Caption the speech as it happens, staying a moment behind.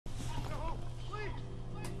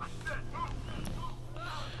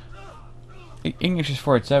The English is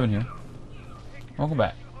 487 here. Welcome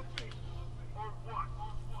back.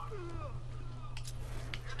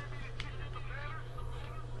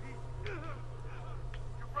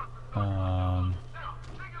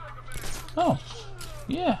 Oh,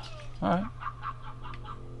 yeah. All right.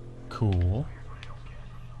 Cool.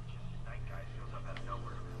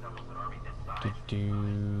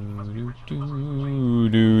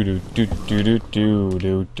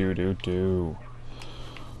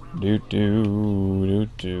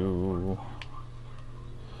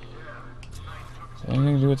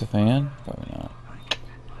 Anything to do with the fan? Probably not.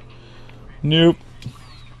 Nope.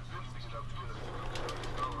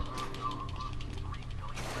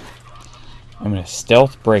 I'm gonna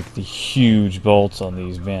stealth break the huge bolts on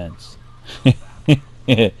these vents.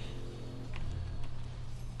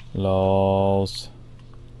 Lols.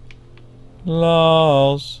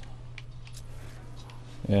 Lols.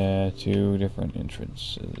 Yeah, 2 different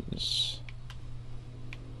entrances.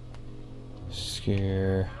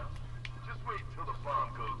 Scare.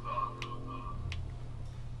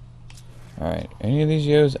 Alright, any of these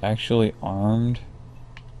yos actually armed?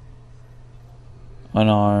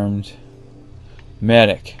 Unarmed.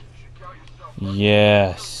 Medic.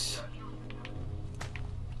 Yes.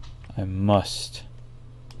 I must.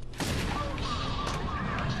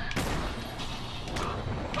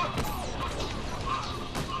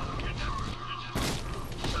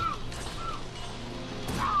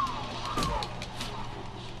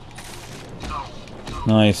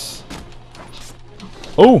 Nice.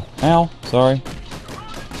 Oh! Ow! Sorry.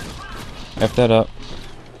 F that up.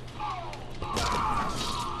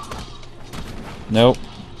 Nope.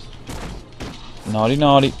 Naughty,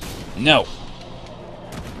 naughty. No!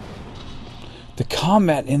 The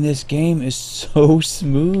combat in this game is so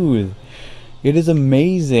smooth. It is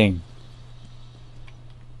amazing.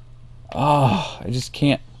 Ah, I just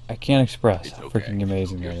can't. I can't express how freaking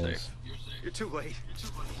amazing that is. You're too late.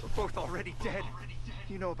 We're both already dead.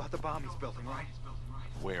 You know about the bomb he's building, right?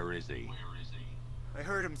 Where is he? I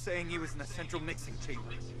heard him saying he was in the central mixing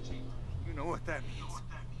chamber. You know what that means.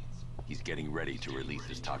 He's getting ready to release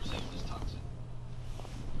his toxin.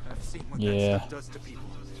 I've seen what that stuff does to people.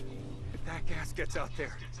 If that gas gets out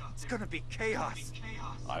there, it's gonna be chaos.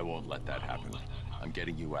 I won't let that happen. I'm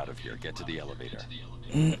getting you out of here. Get to the elevator.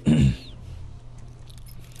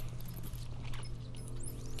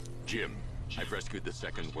 Jim, I've rescued the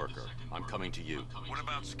second worker. I'm coming to you. What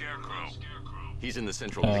about Scarecrow? He's in the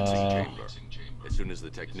central mixing chamber. As soon as the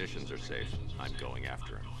technicians are safe, I'm going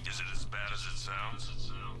after him. Is it as bad as it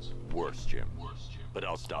sounds? Worse, Jim. But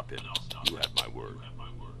I'll stop him. You have my word.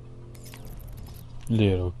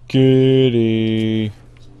 Little kitty.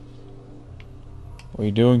 What are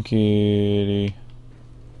you doing, kitty?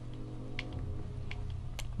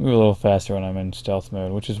 Move a little faster when I'm in stealth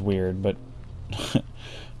mode, which is weird, but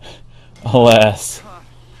alas.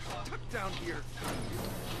 Down here.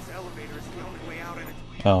 This elevator is the only way out of it.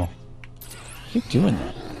 Oh. Keep doing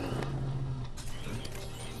that.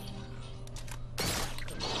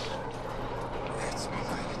 It's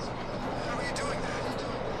moving. How are you doing that?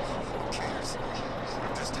 Who cares?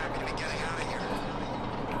 I'm just happy to be getting out of here.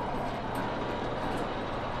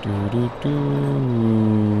 Do do do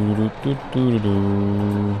do do do do.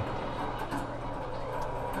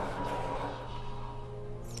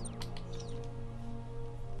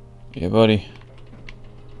 Yeah, buddy.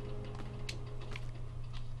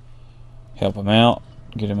 Help him out.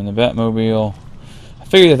 Get him in the Batmobile. I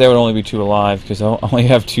figured that there would only be 2 alive because I only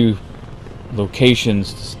have 2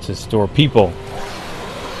 locations to store people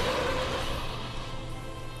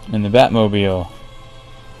in the Batmobile.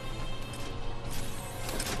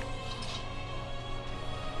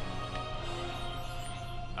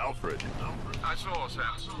 Alfred. I saw, Sam.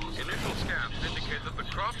 Initial scans indicate that the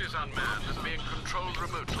craft is unmanned and being controlled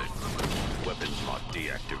remotely. Weapons lock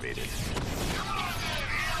deactivated.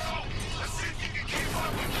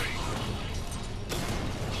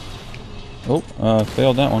 Oh,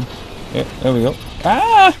 failed that one. Yeah, there we go.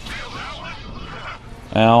 Ah!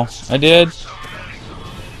 Ow, I did.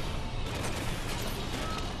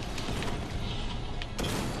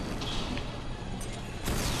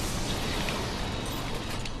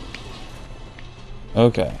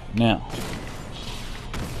 Okay, now.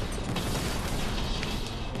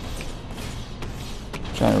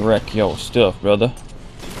 Trying to wreck your stuff, brother.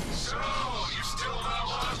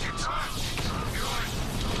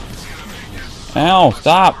 Ow,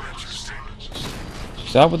 stop!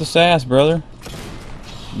 Stop with the sass, brother.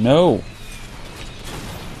 No.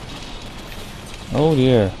 Oh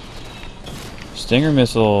dear. Stinger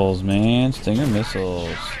missiles, man. Stinger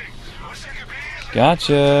missiles.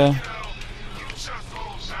 Gotcha.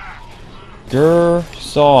 Grr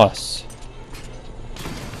sauce.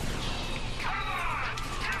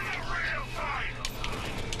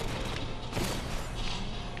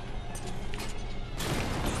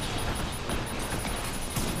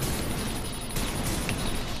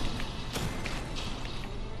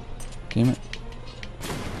 Damn it.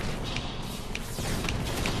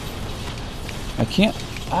 I can't.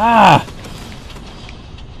 Ah!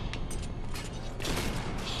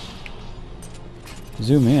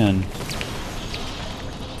 Zoom in.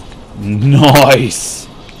 Nice!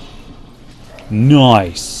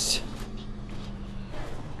 Nice!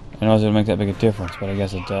 I know it doesn't make that big a difference, but I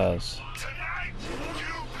guess it does.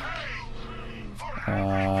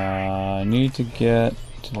 I need to get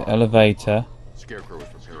to the elevator. Scarecrow is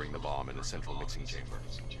preparing the bomb in the central mixing chamber.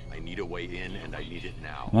 I need a way in, and I need it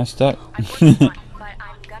now. Am I stuck? I'm working on it, but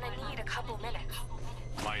I'm gonna need a couple minutes.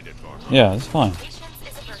 Mind it, Arkham. Yeah, that's fine. Patience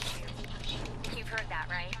is a virtue. You've heard that,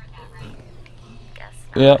 right? Guess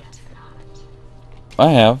Yep. not.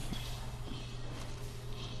 I have.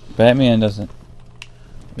 Batman doesn't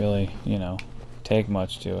really, you know, take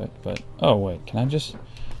much to it, but oh wait, can I just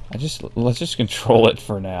let's just control it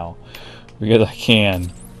for now because I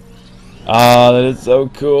can. Ah, that is so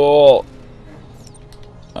cool.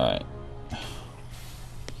 All right.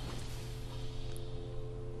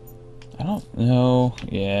 I don't know.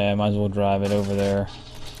 Yeah, might as well drive it over there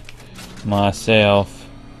myself.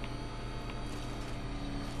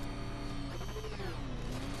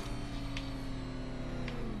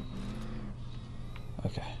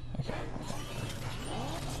 Okay.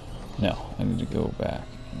 No, I need to go back.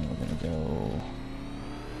 And we're gonna go.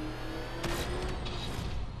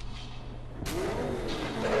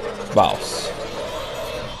 Bouse.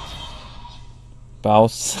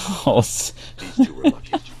 Bouse. These two were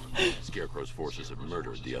lucky. Scarecrow's forces have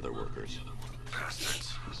murdered the other workers.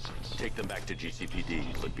 Bastards. Take them back to GCPD,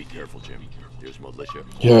 but be careful, Jim. There's militia.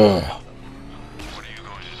 Yeah. What are you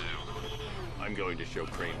going to do? I'm going to show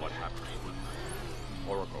Crane what happened.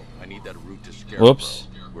 Oracle, I need that route to Scarecrow. Whoops.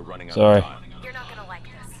 We're running out Sorry. of time. You're not gonna like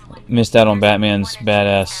this. Missed out on Batman's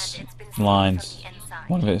badass lines.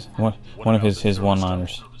 One of his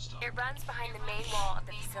one-liners. It runs behind the main wall of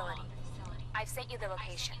the facility. I've sent you the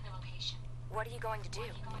location. What are you going to do?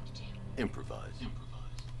 Improvise.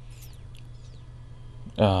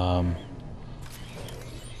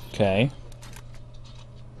 Okay.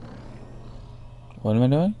 What am I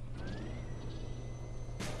doing?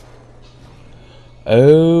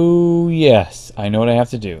 Oh, yes. I know what I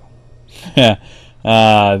have to do.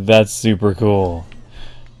 That's super cool.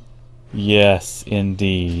 Yes,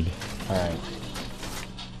 indeed. Alright.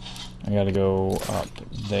 I gotta go up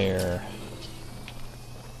there.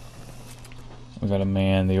 We gotta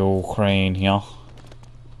man the old crane here.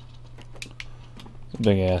 It's a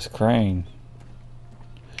big ass crane.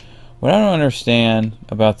 What I don't understand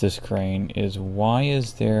about this crane is why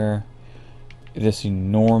is there this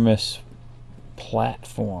enormous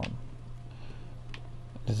platform?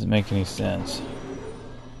 Doesn't make any sense.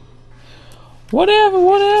 Whatever.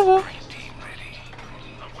 Team ready.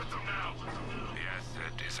 I'm with them now. The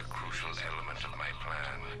asset is a crucial element of my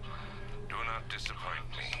plan. Do not disappoint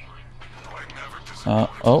me. I never disappoint.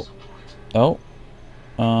 They're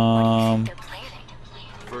planning.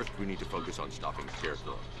 First, we need to focus on stopping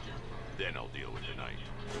Scarecrow. Then I'll deal with the night.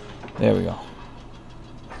 There we go.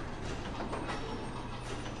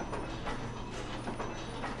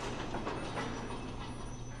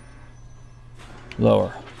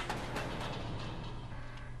 Lower.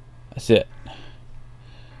 That's it.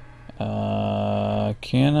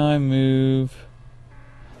 Can I move?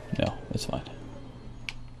 No, that's fine.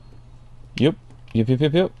 Yep.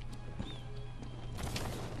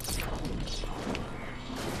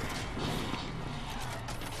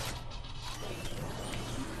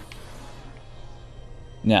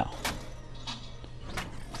 Now.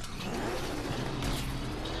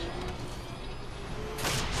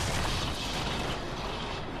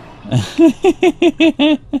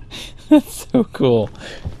 That's so cool.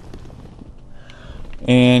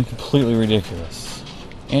 And completely ridiculous.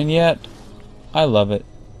 And yet, I love it.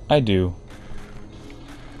 I do.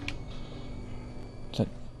 Is that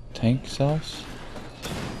tank cells?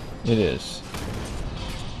 It is.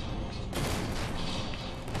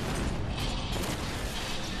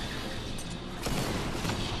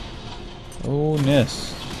 Oh,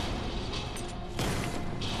 Nis.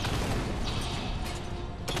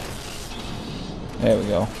 There we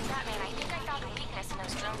go. Batman, I think I found a weakness in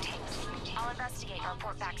those drone tanks. I'll investigate and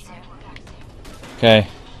report back soon. Okay.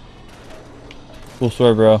 Cool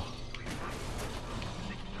story, bro.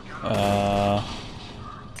 What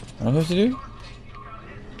am I supposed to do?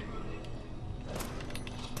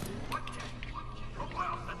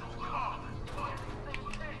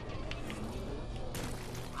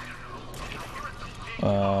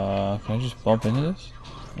 just bump into this?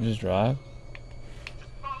 I just drive?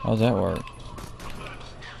 How's that work?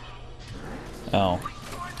 Oh.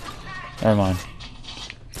 Never mind.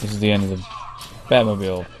 This is the end of the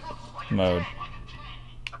Batmobile mode.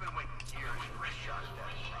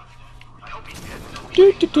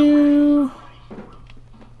 Doo doo doo.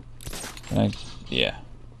 Can I? Yeah.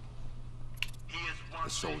 The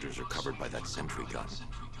soldiers are covered by that sentry gun.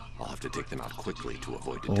 I'll have to take them out quickly to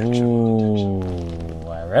avoid detection. Ooh,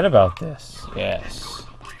 I read about this. Yes.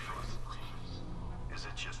 Is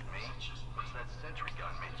it just me? Or does that sentry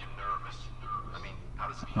gun make you nervous? I mean, how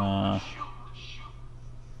does it know to shoot?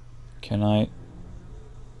 Can I?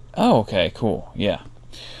 Oh, okay, cool. Yeah.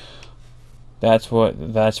 That's what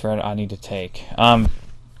I need to take.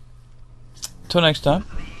 Till next time,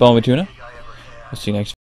 Bone Tuna. We'll see you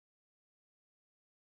next